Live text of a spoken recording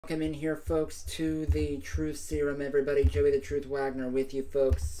welcome in here, folks, to the Truth Serum, everybody. Joey the Truth Wagner with you,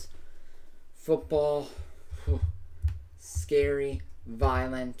 folks. Football, scary,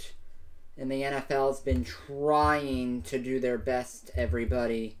 violent, and the NFL's been trying to do their best,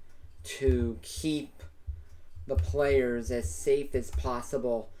 everybody, to keep the players as safe as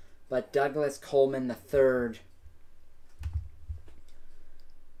possible. But Douglas Coleman III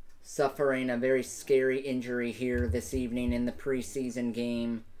suffering a very scary injury here this evening in the preseason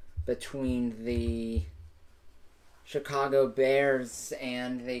game between the Chicago Bears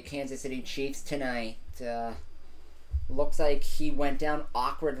and the Kansas City Chiefs tonight. Looks like he went down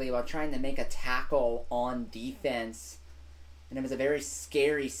awkwardly while trying to make a tackle on defense. And it was a very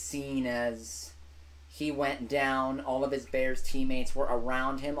scary scene as he went down. All of his Bears teammates were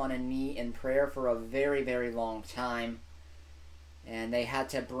around him on a knee in prayer for a very, very long time. And they had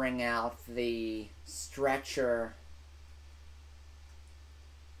to bring out the stretcher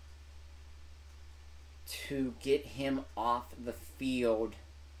to get him off the field.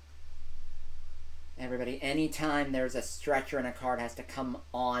 Everybody, anytime there's a stretcher and a card has to come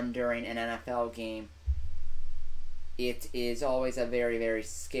on during an NFL game, it is always a very, very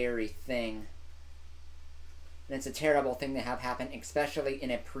scary thing. And it's a terrible thing to have happen, especially in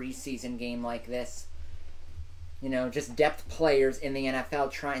a preseason game like this. You know, just depth players in the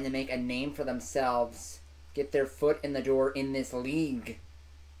NFL trying to make a name for themselves, get their foot in the door in this league.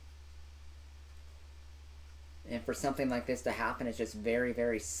 And for something like this to happen is just very,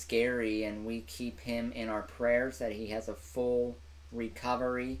 very scary, and we keep him in our prayers that he has a full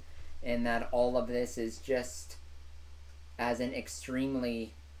recovery and that all of this is just as an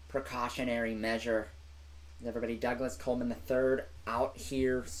extremely precautionary measure. Everybody, Douglas Coleman III out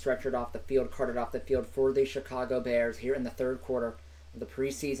here, stretchered off the field, carted off the field for the Chicago Bears here in the third quarter of the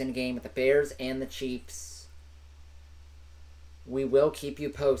preseason game with the Bears and the Chiefs. We will keep you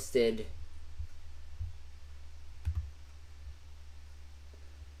posted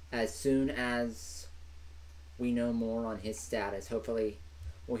as soon as we know more on his status. Hopefully,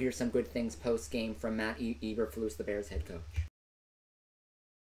 we'll hear some good things post-game from Matt Eberflus, the Bears head coach.